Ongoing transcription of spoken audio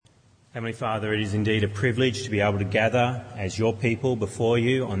Heavenly Father, it is indeed a privilege to be able to gather as your people before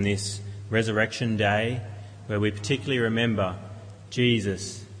you on this Resurrection Day, where we particularly remember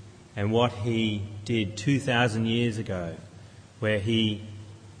Jesus and what he did 2,000 years ago, where he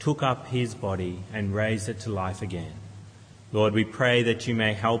took up his body and raised it to life again. Lord, we pray that you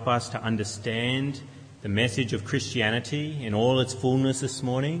may help us to understand the message of Christianity in all its fullness this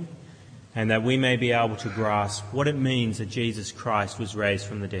morning, and that we may be able to grasp what it means that Jesus Christ was raised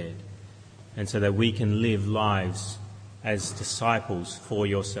from the dead, and so that we can live lives as disciples for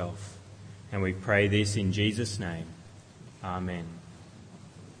yourself. And we pray this in Jesus' name. Amen.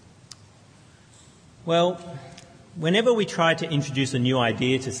 Well, whenever we try to introduce a new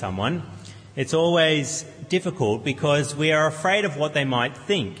idea to someone, it's always difficult because we are afraid of what they might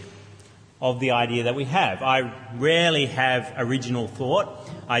think of the idea that we have. I rarely have original thought.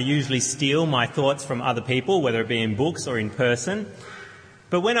 I usually steal my thoughts from other people, whether it be in books or in person.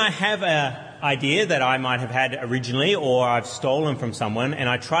 But when I have an idea that I might have had originally or I've stolen from someone and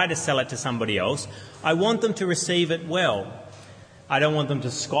I try to sell it to somebody else, I want them to receive it well. I don't want them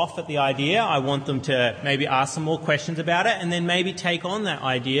to scoff at the idea. I want them to maybe ask some more questions about it and then maybe take on that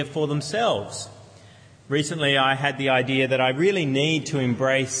idea for themselves. Recently I had the idea that I really need to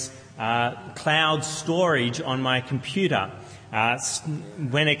embrace cloud storage on my computer.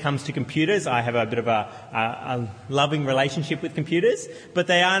 When it comes to computers, I have a bit of a loving relationship with computers, but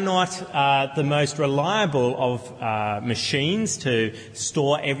they are not the most reliable of machines to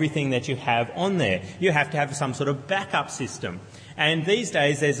store everything that you have on there. You have to have some sort of backup system. And these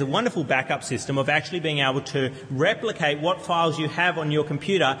days there's a wonderful backup system of actually being able to replicate what files you have on your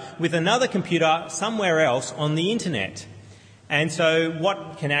computer with another computer somewhere else on the internet. And so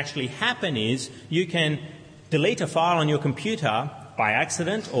what can actually happen is you can delete a file on your computer by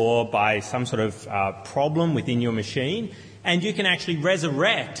accident or by some sort of problem within your machine, and you can actually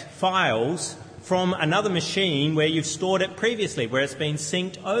resurrect files from another machine where you've stored it previously, where it's been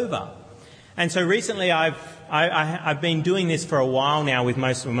synced over. And so recently I've been doing this for a while now with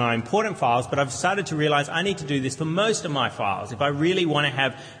most of my important files, but I've started to realise I need to do this for most of my files. If I really want to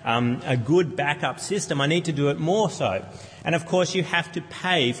have a good backup system, I need to do it more so. And of course you have to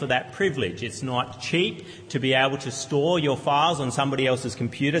pay for that privilege. It's not cheap to be able to store your files on somebody else's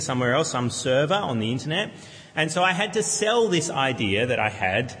computer somewhere else, some server on the internet. And so I had to sell this idea that I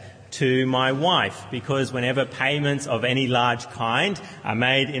had to my wife, because whenever payments of any large kind are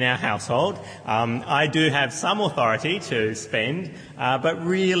made in our household, I do have some authority to spend, but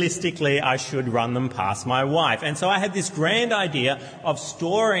realistically I should run them past my wife. And so I had this grand idea of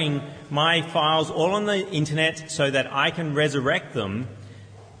storing my files all on the internet so that I can resurrect them,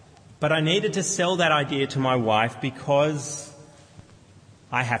 but I needed to sell that idea to my wife because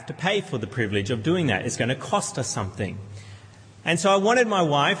I have to pay for the privilege of doing that. It's going to cost us something. And so I wanted my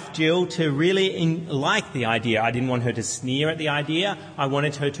wife, Jill, to really like the idea. I didn't want her to sneer at the idea. I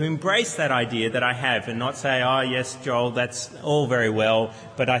wanted her to embrace that idea that I have and not say, oh, yes, Joel, that's all very well,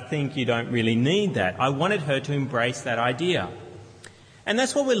 but I think you don't really need that. I wanted her to embrace that idea. And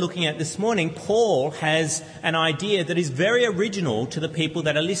that's what we're looking at this morning. Paul has an idea that is very original to the people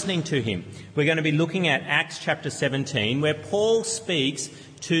that are listening to him. We're going to be looking at Acts chapter 17, where Paul speaks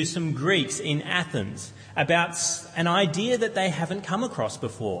to some Greeks in Athens about an idea that they haven't come across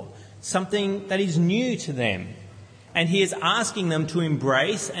before, something that is new to them. And he is asking them to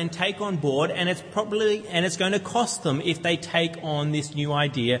embrace and take on board, and it's going to cost them if they take on this new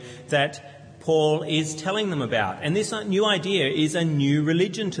idea that Paul is telling them about. And this new idea is a new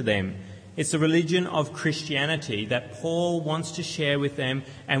religion to them. It's the religion of Christianity that Paul wants to share with them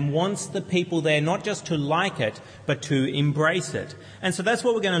and wants the people there not just to like it, but to embrace it. And so that's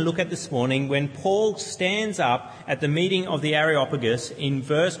what we're going to look at this morning when Paul stands up at the meeting of the Areopagus in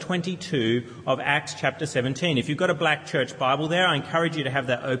verse 22 of Acts chapter 17. If you've got a black church Bible there, I encourage you to have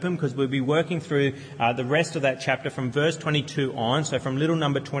that open because we'll be working through the rest of that chapter from verse 22 on, so from little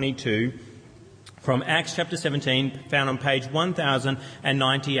number 22. From Acts chapter 17, found on page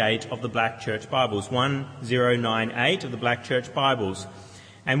 1098 of the Black Church Bibles, 1098 of the Black Church Bibles.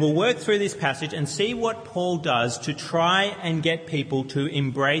 And we'll work through this passage and see what Paul does to try and get people to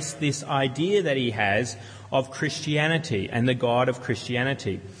embrace this idea that he has of Christianity and the God of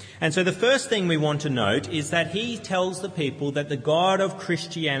Christianity. And so the first thing we want to note is that he tells the people that the God of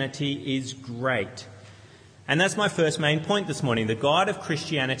Christianity is great. And that's my first main point this morning. The God of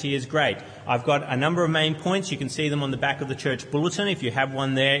Christianity is great. I've got a number of main points. You can see them on the back of the church bulletin if you have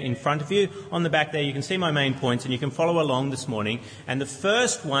one there in front of you. On the back there you can see my main points and you can follow along this morning. And the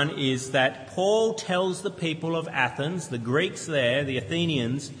first one is that Paul tells the people of Athens, the Greeks there, the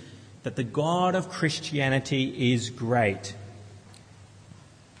Athenians, that the God of Christianity is great.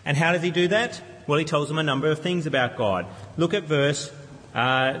 And how does he do that? Well, he tells them a number of things about God. Look at verse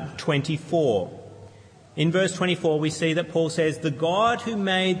 24. In verse 24, we see that Paul says, "The God who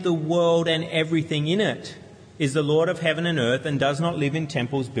made the world and everything in it is the Lord of heaven and earth and does not live in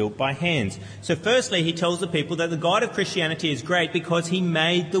temples built by hands." So firstly, he tells the people that the God of Christianity is great because he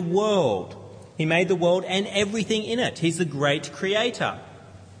made the world. He made the world and everything in it. He's the great creator.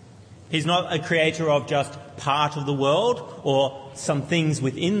 He's not a creator of just part of the world or some things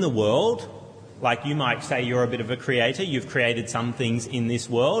within the world. Like you might say you're a bit of a creator. You've created some things in this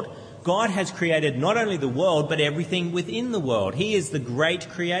world. God has created not only the world, but everything within the world. He is the great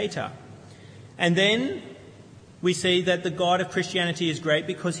creator. And then we see that the God of Christianity is great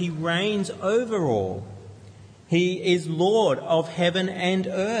because he reigns over all. He is Lord of heaven and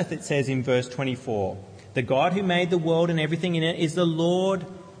earth, it says in verse 24. The God who made the world and everything in it is the Lord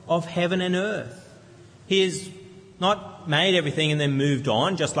of heaven and earth. He has not made everything and then moved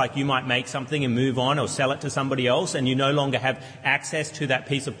on, just like you might make something and move on or sell it to somebody else and you no longer have access to that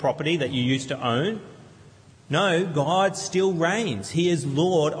piece of property that you used to own. No, God still reigns. He is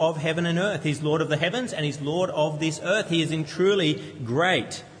Lord of heaven and earth. He's Lord of the heavens and he's Lord of this earth. He is truly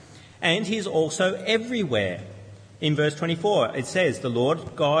great. And he's also everywhere. In verse 24, it says, the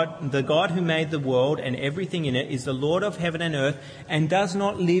God who made the world and everything in it is the Lord of heaven and earth and does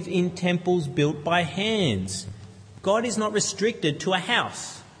not live in temples built by hands. God is not restricted to a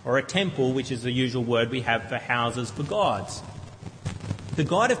house or a temple, which is the usual word we have for houses for gods. The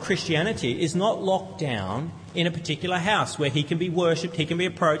God of Christianity is not locked down in a particular house where he can be worshipped, he can be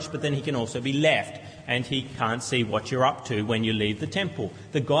approached, but then he can also be left and he can't see what you're up to when you leave the temple.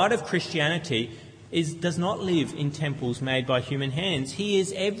 The God of Christianity does not live in temples made by human hands. He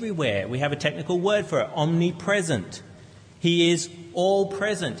is everywhere. We have a technical word for it, omnipresent. He is all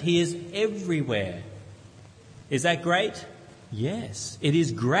present. He is everywhere. Is that great? Yes. It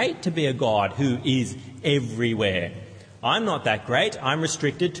is great to be a God who is everywhere. I'm not that great. I'm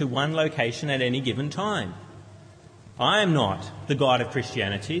restricted to one location at any given time. I am not the God of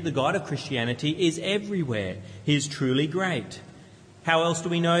Christianity. The God of Christianity is everywhere. He is truly great. How else do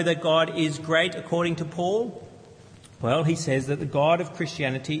we know that God is great according to Paul? Well, he says that the God of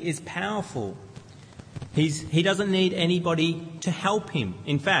Christianity is powerful. He doesn't need anybody to help him.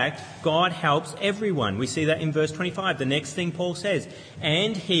 In fact, God helps everyone. We see that in verse 25. The next thing Paul says,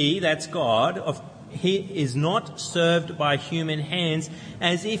 and he, that's God, he is not served by human hands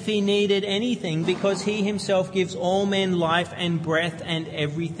as if he needed anything because he himself gives all men life and breath and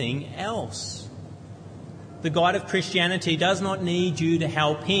everything else. The God of Christianity does not need you to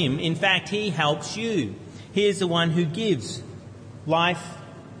help him. In fact, he helps you. He is the one who gives life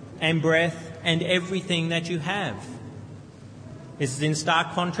and breath and everything that you have. This is in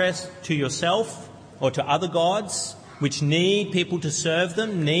stark contrast to yourself or to other gods which need people to serve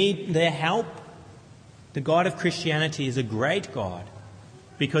them, need their help. The God of Christianity is a great God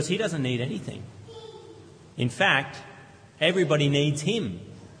because he doesn't need anything. In fact, everybody needs him.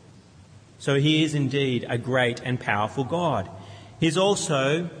 So he is indeed a great and powerful God. He's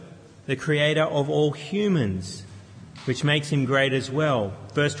also the creator of all humans, which makes him great as well.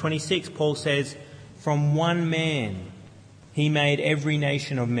 Verse 26, Paul says, from one man he made every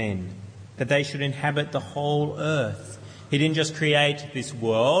nation of men, that they should inhabit the whole earth. He didn't just create this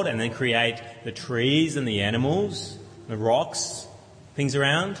world and then create the trees and the animals, the rocks, things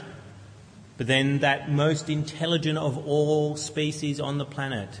around, but then that most intelligent of all species on the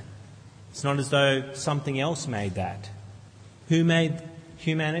planet. It's not as though something else made that. Who made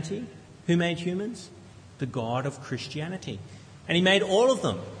humanity? Who made humans? The God of Christianity. And he made all of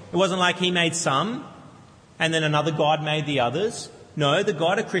them. It wasn't like he made some and then another God made the others. No, the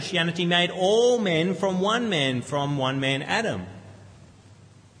God of Christianity made all men from one man Adam.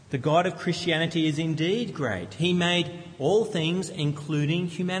 The God of Christianity is indeed great. He made all things, including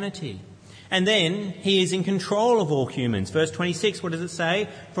humanity. And then he is in control of all humans. Verse 26, what does it say?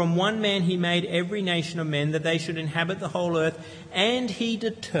 From one man he made every nation of men that they should inhabit the whole earth, and he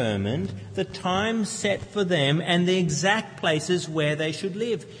determined the time set for them and the exact places where they should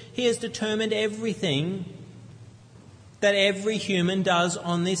live. He has determined everything that every human does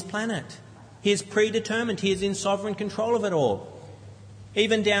on this planet. He is predetermined. He is in sovereign control of it all,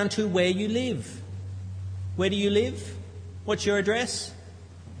 even down to where you live. Where do you live? What's your address?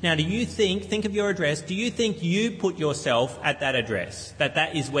 Now, do you think of your address, do you think you put yourself at that address,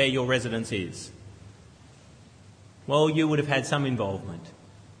 that is where your residence is? Well, you would have had some involvement.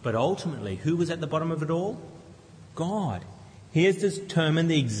 But ultimately, who was at the bottom of it all? God. He has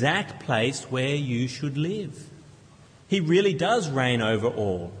determined the exact place where you should live. He really does reign over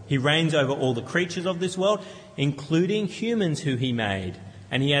all. He reigns over all the creatures of this world, including humans who he made.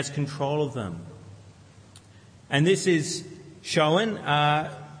 and he has control of them. And this is shown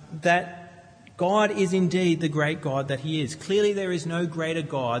that God is indeed the great God that he is. Clearly there is no greater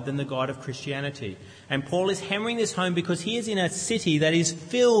God than the God of Christianity. And Paul is hammering this home because he is in a city that is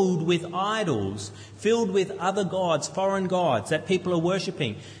filled with idols, filled with other gods, foreign gods that people are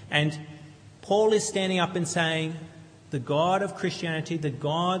worshipping. And Paul is standing up and saying, the God of Christianity, the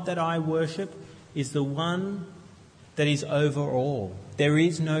God that I worship, is the one that is over all. There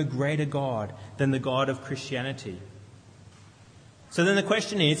is no greater God than the God of Christianity. So then the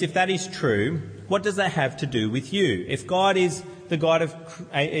question is, if that is true, what does that have to do with you? If God is the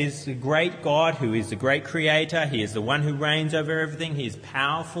great God who is the great creator, he is the one who reigns over everything, he is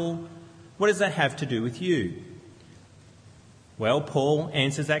powerful, what does that have to do with you? Well, Paul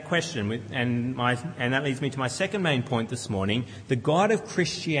answers that question, and that leads me to my second main point this morning. The God of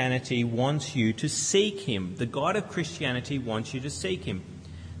Christianity wants you to seek him. The God of Christianity wants you to seek him.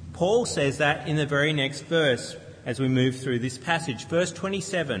 Paul says that in the very next verse as we move through this passage. Verse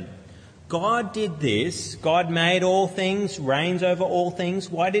 27, God did this, God made all things, reigns over all things.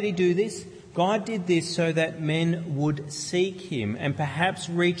 Why did he do this? God did this so that men would seek him and perhaps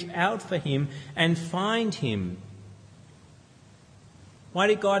reach out for him and find him. Why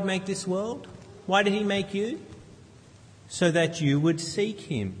did God make this world? Why did he make you? So that you would seek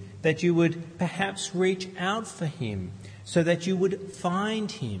him, that you would perhaps reach out for him, so that you would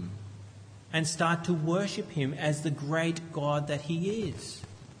find him and start to worship him as the great God that he is.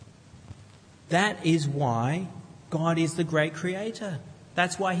 That is why God is the great creator.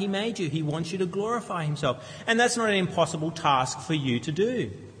 That's why he made you. He wants you to glorify himself. And that's not an impossible task for you to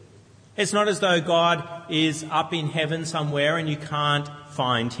do. It's not as though God is up in heaven somewhere and you can't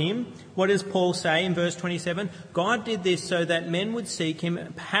find him. What does Paul say in verse 27? God did this so that men would seek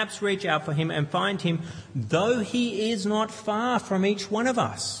him, perhaps reach out for him and find him, though he is not far from each one of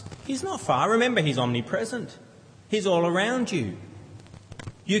us. He's not far. Remember, he's omnipresent. He's all around you.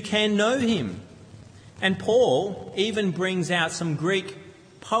 You can know him. And Paul even brings out some Greek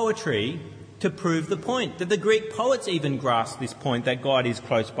poetry to prove the point, that the Greek poets even grasp this point that God is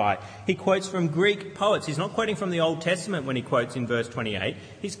close by. He quotes from Greek poets. He's not quoting from the Old Testament when he quotes in verse 28.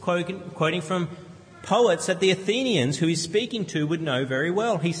 He's quoting from poets that the Athenians who he's speaking to would know very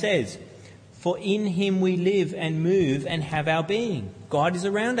well. He says, for in him we live and move and have our being. God is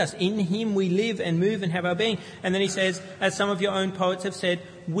around us. In him we live and move and have our being. And then he says, as some of your own poets have said,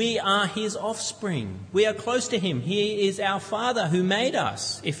 we are his offspring. We are close to him. He is our Father who made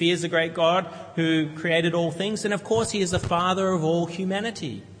us. If he is the great God who created all things, then of course he is the Father of all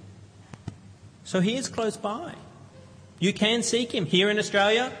humanity. So he is close by. You can seek him here in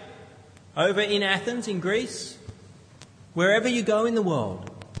Australia, over in Athens, in Greece, wherever you go in the world.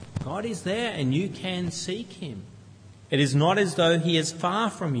 God is there and you can seek him. It is not as though he is far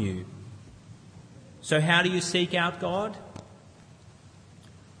from you. So how do you seek out God?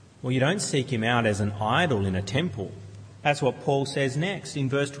 Well, you don't seek him out as an idol in a temple. That's what Paul says next in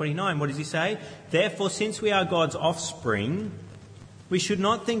verse 29. What does he say? Therefore, since we are God's offspring, we should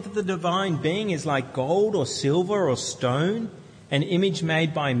not think that the divine being is like gold or silver or stone, an image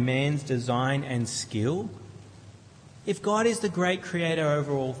made by man's design and skill. If God is the great creator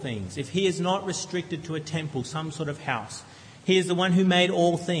over all things, if he is not restricted to a temple, some sort of house, he is the one who made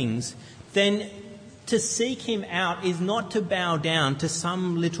all things, then to seek him out is not to bow down to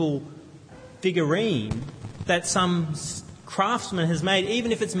some little figurine that some craftsman has made,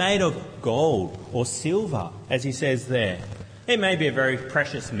 even if it's made of gold or silver, as he says there. It may be a very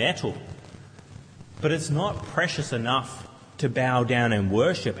precious metal, but it's not precious enough to bow down and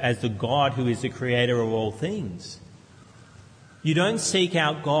worship as the God who is the creator of all things. You don't seek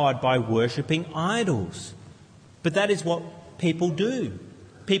out God by worshipping idols. But that is what people do.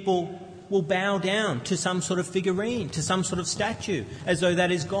 People will bow down to some sort of figurine, to some sort of statue, as though that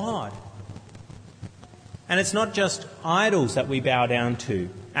is God. And it's not just idols that we bow down to,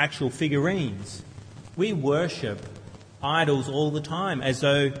 actual figurines. We worship idols all the time, as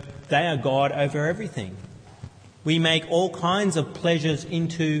though they are God over everything. We make all kinds of pleasures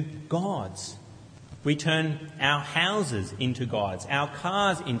into gods. We turn our houses into gods, our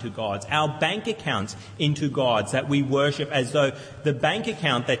cars into gods, our bank accounts into gods that we worship as though the bank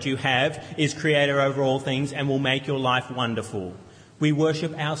account that you have is creator over all things and will make your life wonderful. We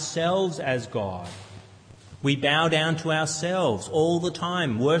worship ourselves as God. We bow down to ourselves all the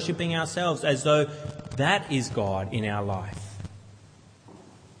time, worshipping ourselves as though that is God in our life.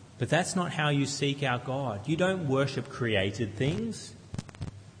 But that's not how you seek out God. You don't worship created things.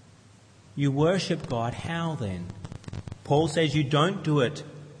 You worship God. How then? Paul says you don't do it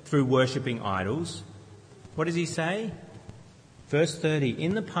through worshipping idols. What does he say? Verse 30,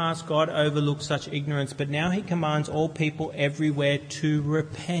 in the past God overlooked such ignorance, but now he commands all people everywhere to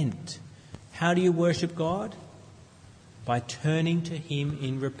repent. How do you worship God? By turning to him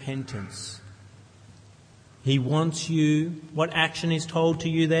in repentance. He wants you, what action is told to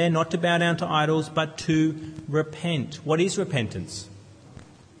you there? Not to bow down to idols, but to repent. What is repentance?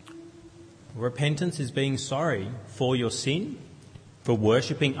 Repentance is being sorry for your sin, for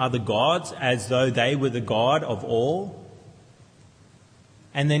worshipping other gods as though they were the God of all,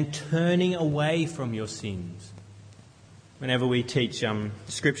 and then turning away from your sins. Whenever we teach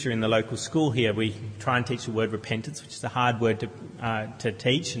scripture in the local school here, we try and teach the word repentance, which is a hard word to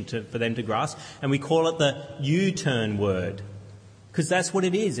teach and for them to grasp, and we call it the U-turn word, because that's what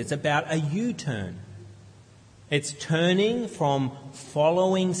it is. It's about a U-turn. It's turning from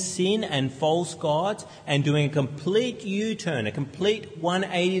following sin and false gods and doing a complete U-turn, a complete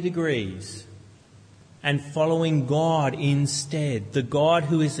 180 degrees, and following God instead, the God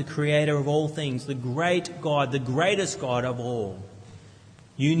who is the creator of all things, the great God, the greatest God of all.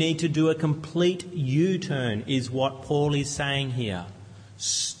 You need to do a complete U-turn, is what Paul is saying here.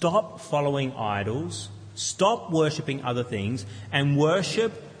 Stop following idols, stop worshipping other things, and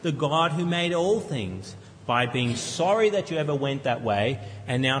worship the God who made all things by being sorry that you ever went that way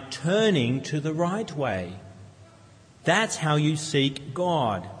and now turning to the right way. That's how you seek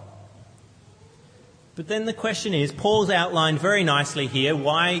God. But then the question is, Paul's outlined very nicely here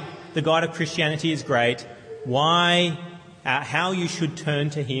why the God of Christianity is great, how you should turn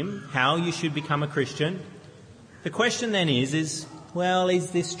to him, how you should become a Christian. The question then is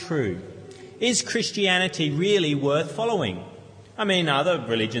this true? Is Christianity really worth following? I mean, other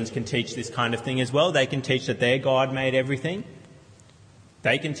religions can teach this kind of thing as well. They can teach that their God made everything.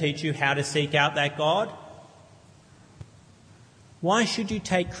 They can teach you how to seek out that God. Why should you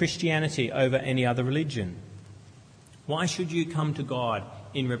take Christianity over any other religion? Why should you come to God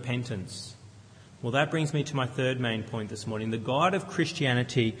in repentance? Well, that brings me to my third main point this morning. The God of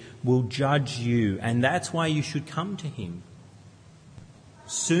Christianity will judge you, and that's why you should come to him.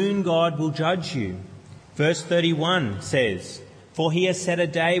 Soon God will judge you. Verse 31 says, "For he has set a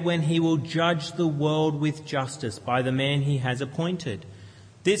day when he will judge the world with justice by the man he has appointed."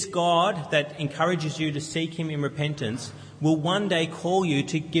 This God that encourages you to seek him in repentance will one day call you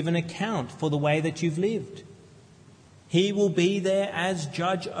to give an account for the way that you've lived. He will be there as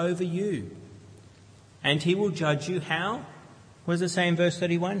judge over you. And he will judge you how? What does it say in verse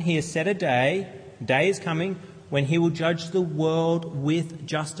 31? He has set a day is coming, when he will judge the world with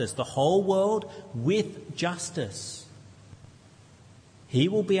justice, the whole world with justice. He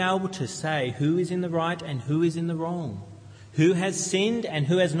will be able to say who is in the right and who is in the wrong, who has sinned and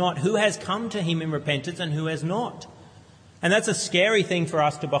who has not, who has come to him in repentance and who has not. And that's a scary thing for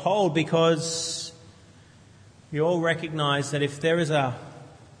us to behold, because we all recognise that if there is a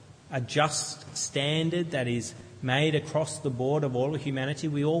just standard that is made across the board of all of humanity,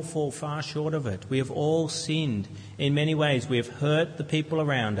 we all fall far short of it. We have all sinned in many ways. We have hurt the people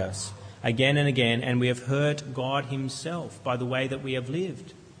around us again and again, and we have hurt God himself by the way that we have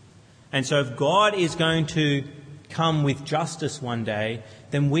lived. And so if God is going to come with justice one day,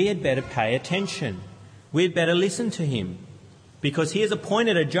 then we had better pay attention. We had better listen to him, because he has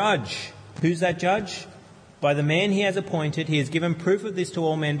appointed a judge. Who's that judge? By the man he has appointed, he has given proof of this to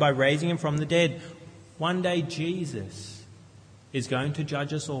all men by raising him from the dead. One day Jesus is going to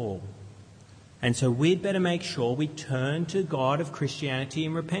judge us all. And so we'd better make sure we turn to God of Christianity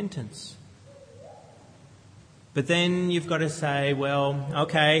in repentance. But then you've got to say, well,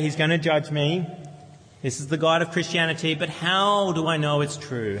 okay, he's going to judge me. This is the God of Christianity, but how do I know it's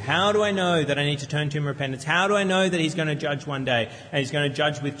true? How do I know that I need to turn to him in repentance? How do I know that he's going to judge one day, and he's going to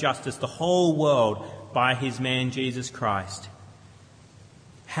judge with justice the whole world by his man Jesus Christ?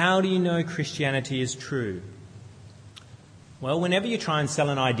 How do you know Christianity is true? Well, whenever you try and sell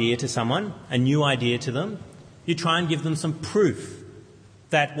an idea to someone, a new idea to them, you try and give them some proof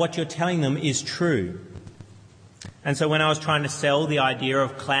that what you're telling them is true. And so when I was trying to sell the idea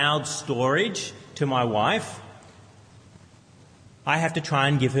of cloud storage to my wife, I have to try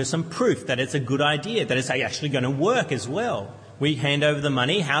and give her some proof that it's a good idea, that it's actually going to work as well. We hand over the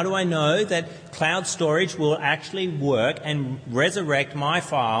money. How do I know that cloud storage will actually work and resurrect my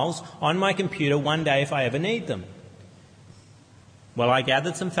files on my computer one day if I ever need them? Well, I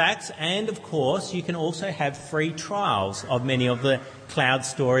gathered some facts, and of course you can also have free trials of many of the cloud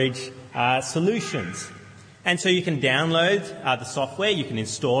storage solutions. And so you can download the software, you can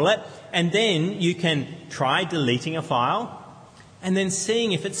install it, and then you can try deleting a file and then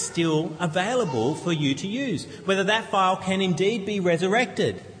seeing if it's still available for you to use, whether that file can indeed be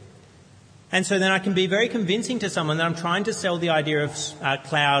resurrected. And so then I can be very convincing to someone that I'm trying to sell the idea of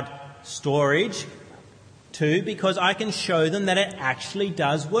cloud storage to, because I can show them that it actually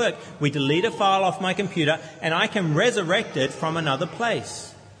does work. We delete a file off my computer and I can resurrect it from another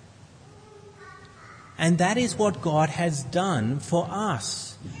place. And that is what God has done for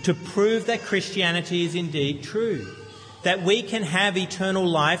us, to prove that Christianity is indeed true, that we can have eternal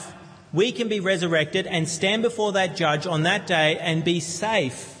life, we can be resurrected and stand before that judge on that day and be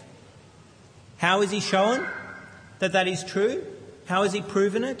safe. How is he shown that that is true? How has he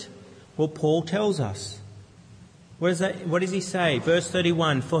proven it? Well, Paul tells us. What does he say? Verse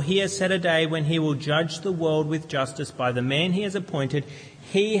 31, "For he has set a day when he will judge the world with justice by the man he has appointed.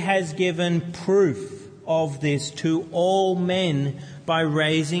 He has given proof of this to all men by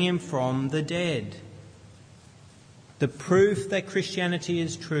raising him from the dead." The proof that Christianity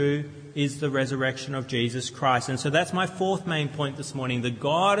is true is the resurrection of Jesus Christ. And so that's my fourth main point this morning. The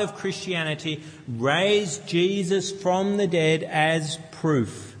God of Christianity raised Jesus from the dead as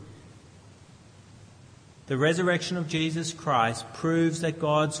proof. The resurrection of Jesus Christ proves that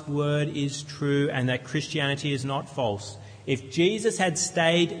God's word is true and that Christianity is not false. If Jesus had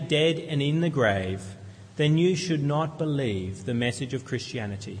stayed dead and in the grave, then you should not believe the message of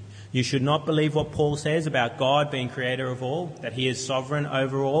Christianity. You should not believe what Paul says about God being creator of all, that he is sovereign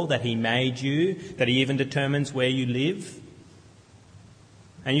over all, that he made you, that he even determines where you live.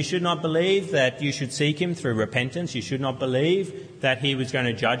 And you should not believe that you should seek him through repentance. You should not believe that he was going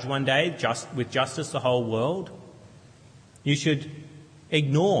to judge one day with justice the whole world. You should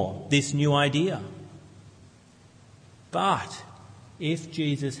ignore this new idea. But if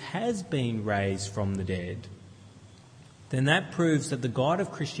Jesus has been raised from the dead, then that proves that the God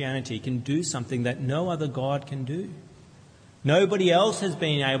of Christianity can do something that no other God can do. Nobody else has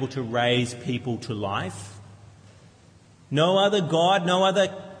been able to raise people to life. No other God, no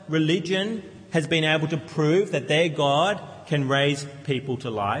other religion has been able to prove that their God can raise people to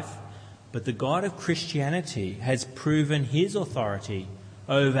life. But the God of Christianity has proven his authority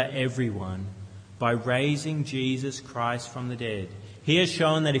over everyone by raising Jesus Christ from the dead. He has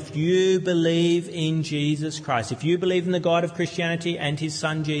shown that if you believe in Jesus Christ, if you believe in the God of Christianity and his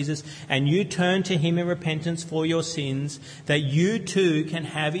Son Jesus, and you turn to him in repentance for your sins, that you too can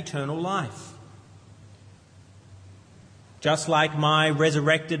have eternal life. Just like my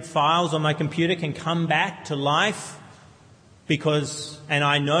resurrected files on my computer can come back to life, and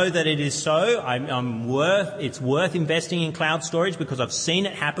I know that it is so. It's worth investing in cloud storage because I've seen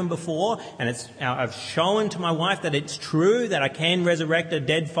it happen before, and I've shown to my wife that it's true that I can resurrect a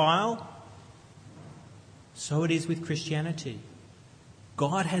dead file. So it is with Christianity.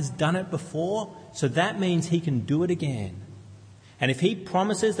 God has done it before, so that means he can do it again. And if he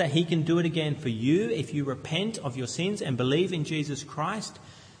promises that he can do it again for you, if you repent of your sins and believe in Jesus Christ,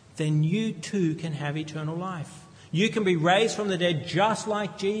 then you too can have eternal life. You can be raised from the dead just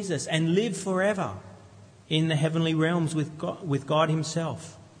like Jesus and live forever in the heavenly realms with God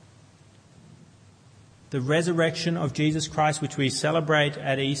himself. The resurrection of Jesus Christ, which we celebrate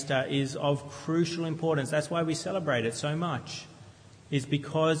at Easter, is of crucial importance. That's why we celebrate it so much, is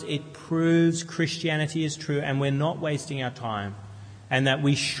because it proves Christianity is true and we're not wasting our time. And that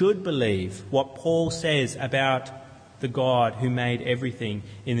we should believe what Paul says about the God who made everything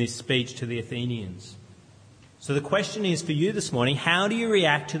in this speech to the Athenians. So the question is for you this morning, how do you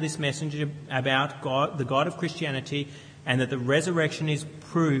react to this message about God, the God of Christianity, and that the resurrection is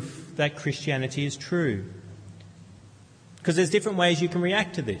proof that Christianity is true? Because there's different ways you can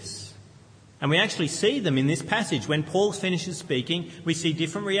react to this. And we actually see them in this passage. When Paul finishes speaking, we see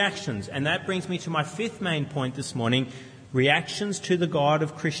different reactions. And that brings me to my fifth main point this morning. Reactions to the God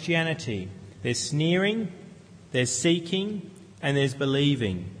of Christianity. There's sneering, there's seeking, and there's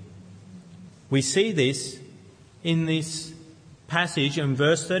believing. We see this in this passage in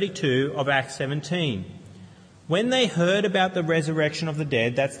verse 32 of Acts 17. When they heard about the resurrection of the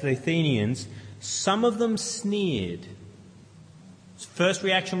dead, that's the Athenians, some of them sneered. First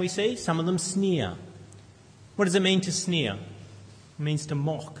reaction we see, some of them sneer. What does it mean to sneer? It means to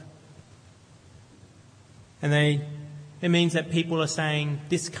mock. And it means that people are saying,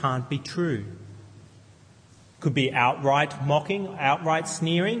 this can't be true. Could be outright mocking, outright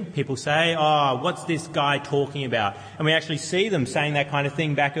sneering. People say, what's this guy talking about? And we actually see them saying that kind of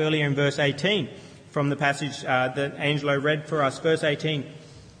thing back earlier in verse 18 from the passage that Angelo read for us. Verse 18,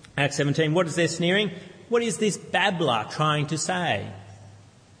 Acts 17. What is their sneering? What is this babbler trying to say?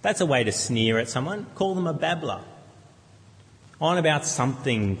 That's a way to sneer at someone. Call them a babbler. On about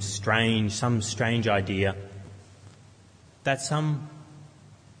something strange, some strange idea. That's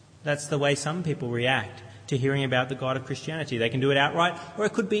the way some people react to hearing about the God of Christianity. They can do it outright, or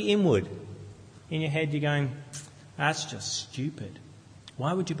it could be inward. in your head you're going, that's just stupid.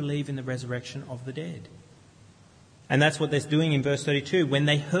 Why would you believe in the resurrection of the dead? And that's what they're doing in verse 32. When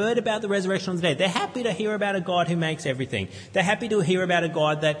they heard about the resurrection of the dead, they're happy to hear about a God who makes everything. They're happy to hear about a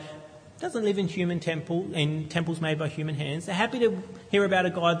God that doesn't live in temples made by human hands. They're happy to hear about a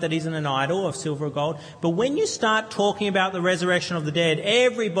God that isn't an idol of silver or gold. But when you start talking about the resurrection of the dead,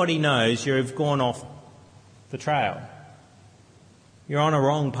 everybody knows you've gone off the trail. You're on a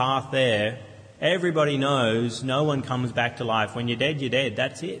wrong path there. Everybody knows no one comes back to life. When you're dead, you're dead.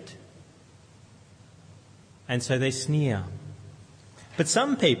 That's it. And so they sneer. But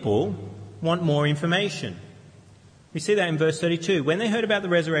some people want more information. We see that in verse 32. When they heard about the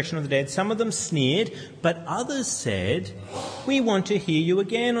resurrection of the dead, some of them sneered, but others said, we want to hear you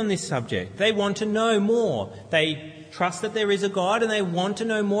again on this subject. They want to know more. They trust that there is a God and they want to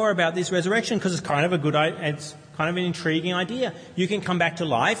know more about this resurrection because it's kind of an intriguing idea. You can come back to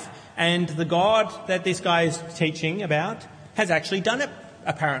life, and the God that this guy is teaching about has actually done it,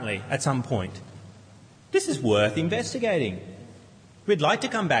 apparently, at some point. This is worth investigating. We'd like to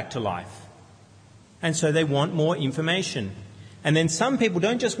come back to life. And so they want more information. And then some people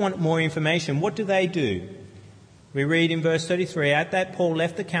don't just want more information. What do? We read in verse 33, at that Paul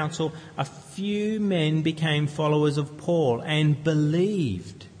left the council, a few men became followers of Paul and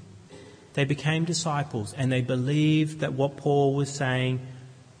believed. They became disciples and they believed that what Paul was saying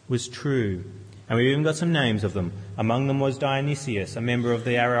was true. And we've even got some names of them. Among them was Dionysius, a member of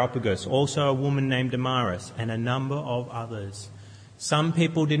the Areopagus, also a woman named Damaris, and a number of others. Some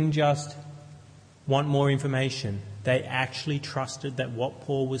people didn't just want more information. They actually trusted that what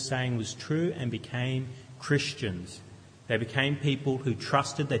Paul was saying was true and became Christians. They became people who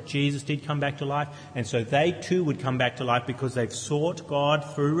trusted that Jesus did come back to life, and so they too would come back to life because they've sought God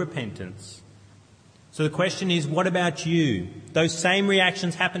through repentance. So the question is, what about you? Those same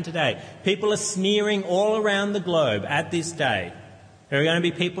reactions happen today. People are sneering all around the globe at this day. There are going to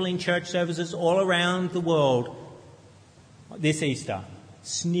be people in church services all around the world this Easter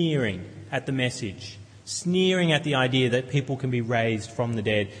sneering at the message, sneering at the idea that people can be raised from the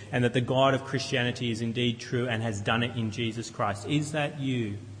dead and that the God of Christianity is indeed true and has done it in Jesus Christ. Is that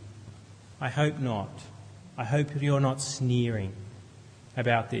you? I hope not. I hope you're not sneering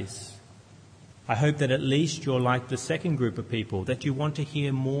about this. I hope that at least you're like the second group of people, that you want to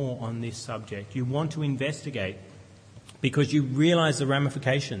hear more on this subject. You want to investigate because you realise the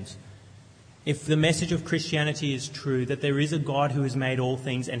ramifications. If the message of Christianity is true, that there is a God who has made all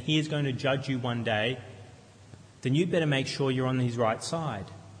things and he is going to judge you one day, then you'd better make sure you're on his right side.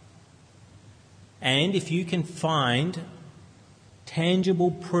 And if you can find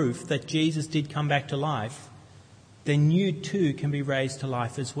tangible proof that Jesus did come back to life, then you too can be raised to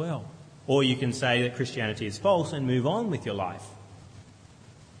life as well. Or you can say that Christianity is false and move on with your life.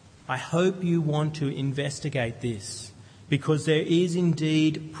 I hope you want to investigate this, because there is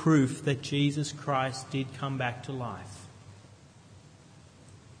indeed proof that Jesus Christ did come back to life.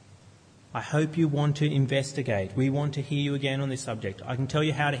 I hope you want to investigate. We want to hear you again on this subject. I can tell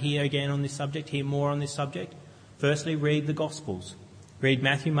you how to hear again on this subject, hear more on this subject. Firstly, read the Gospels. Read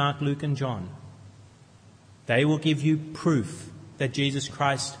Matthew, Mark, Luke and John. They will give you proof that Jesus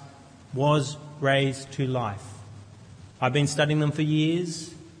Christ was raised to life. I've been studying them for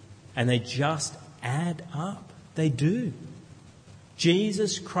years and they just add up. They do.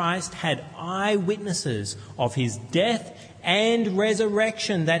 Jesus Christ had eyewitnesses of his death and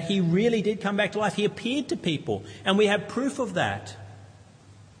resurrection, that he really did come back to life. He appeared to people, and we have proof of that.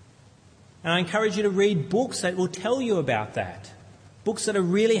 And I encourage you to read books that will tell you about that. Books that are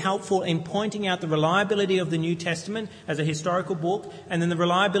really helpful in pointing out the reliability of the New Testament as a historical book, and then the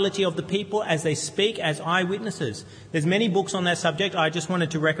reliability of the people as they speak as eyewitnesses. There's many books on that subject. I just wanted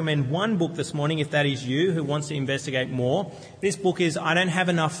to recommend one book this morning, if that is you who wants to investigate more. This book is I Don't Have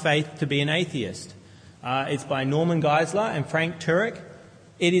Enough Faith to Be an Atheist. It's by Norman Geisler and Frank Turek.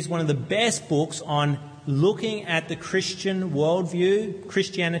 It is one of the best books on looking at the Christian worldview,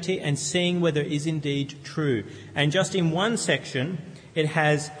 Christianity, and seeing whether it is indeed true. And just in one section, it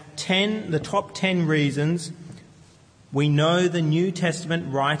has the top 10 reasons we know the New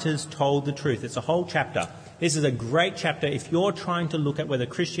Testament writers told the truth. It's a whole chapter. This is a great chapter. If you're trying to look at whether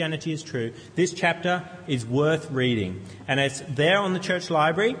Christianity is true, this chapter is worth reading. And it's there on the church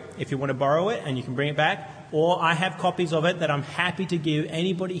library if you want to borrow it, and you can bring it back. Or I have copies of it that I'm happy to give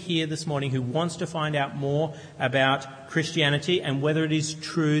anybody here this morning who wants to find out more about Christianity and whether it is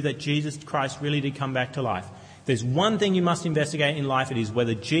true that Jesus Christ really did come back to life. If there's one thing you must investigate in life, it is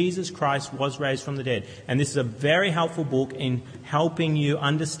whether Jesus Christ was raised from the dead. And this is a very helpful book in helping you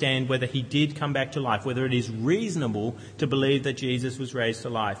understand whether he did come back to life, whether it is reasonable to believe that Jesus was raised to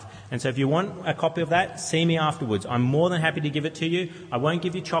life. And so if you want a copy of that, see me afterwards. I'm more than happy to give it to you. I won't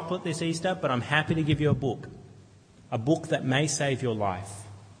give you chocolate this Easter, but I'm happy to give you a book that may save your life,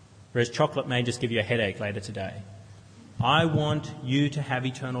 whereas chocolate may just give you a headache later today. I want you to have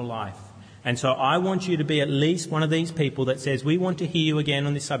eternal life. And so I want you to be at least one of these people that says, we want to hear you again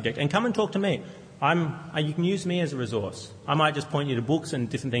on this subject. And come and talk to me. You can use me as a resource. I might just point you to books and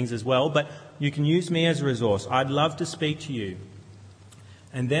different things as well, but you can use me as a resource. I'd love to speak to you.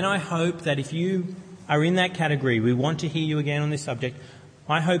 And then I hope that if you are in that category, we want to hear you again on this subject,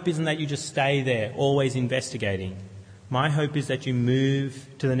 my hope isn't that you just stay there, always investigating. My hope is that you move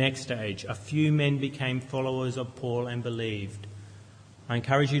to the next stage. A few men became followers of Paul and believed. I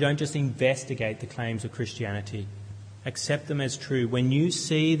encourage you, don't just investigate the claims of Christianity. Accept them as true. When you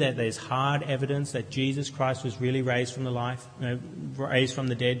see that there's hard evidence that Jesus Christ was really raised from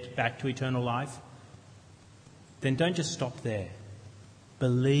the dead back to eternal life, then don't just stop there.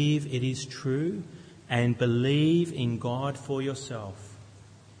 Believe it is true and believe in God for yourself.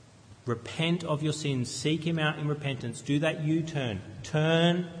 Repent of your sins. Seek him out in repentance. Do that U-turn.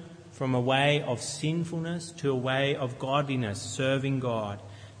 Turn from a way of sinfulness to a way of godliness, serving God.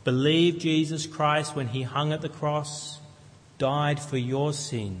 Believe Jesus Christ, when he hung at the cross, died for your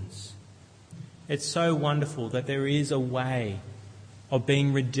sins. It's so wonderful that there is a way of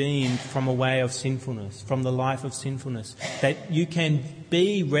being redeemed from a way of sinfulness, from the life of sinfulness, that you can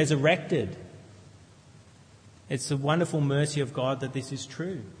be resurrected. It's the wonderful mercy of God that this is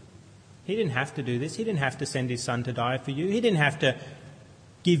true. He didn't have to do this. He didn't have to send his son to die for you. He didn't have to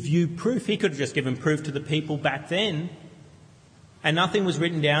give you proof. He could have just given proof to the people back then. And nothing was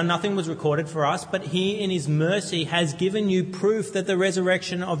written down, nothing was recorded for us, but he in his mercy has given you proof that the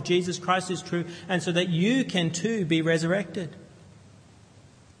resurrection of Jesus Christ is true, and so that you can too be resurrected.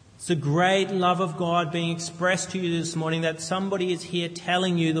 It's the great love of God being expressed to you this morning, that somebody is here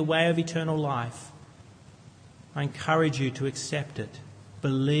telling you the way of eternal life. I encourage you to accept it.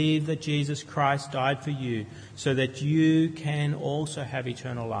 Believe that Jesus Christ died for you so that you can also have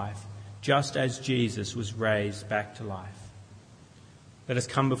eternal life, just as Jesus was raised back to life. Let us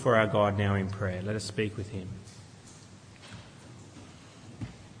come before our God now in prayer. Let us speak with him.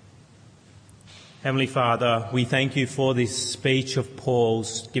 Heavenly Father, we thank you for this speech of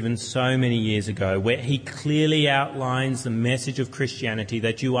Paul's given so many years ago, where he clearly outlines the message of Christianity,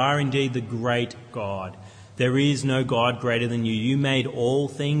 that you are indeed the great God. There is no God greater than you. You made all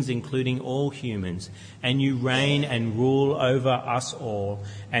things, including all humans, and you reign and rule over us all.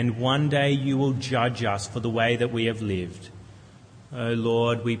 And one day you will judge us for the way that we have lived. Oh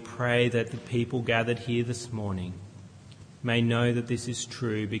Lord, we pray that the people gathered here this morning may know that this is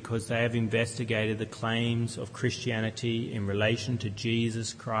true because they have investigated the claims of Christianity in relation to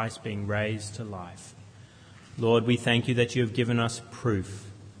Jesus Christ being raised to life. Lord, we thank you that you have given us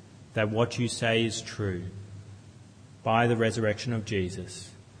proof that what you say is true by the resurrection of Jesus,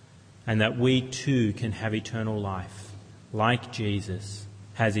 and that we too can have eternal life, like Jesus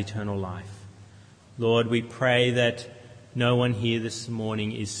has eternal life. Lord, we pray that no one here this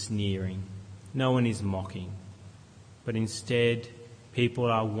morning is sneering, no one is mocking, but instead people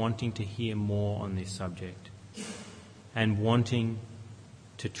are wanting to hear more on this subject and wanting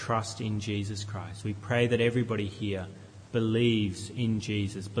to trust in Jesus Christ. We pray that everybody here believes in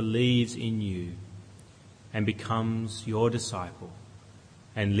Jesus, believes in you, and becomes your disciple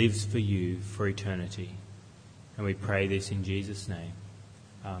and lives for you for eternity. And we pray this in Jesus' name.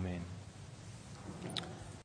 Amen.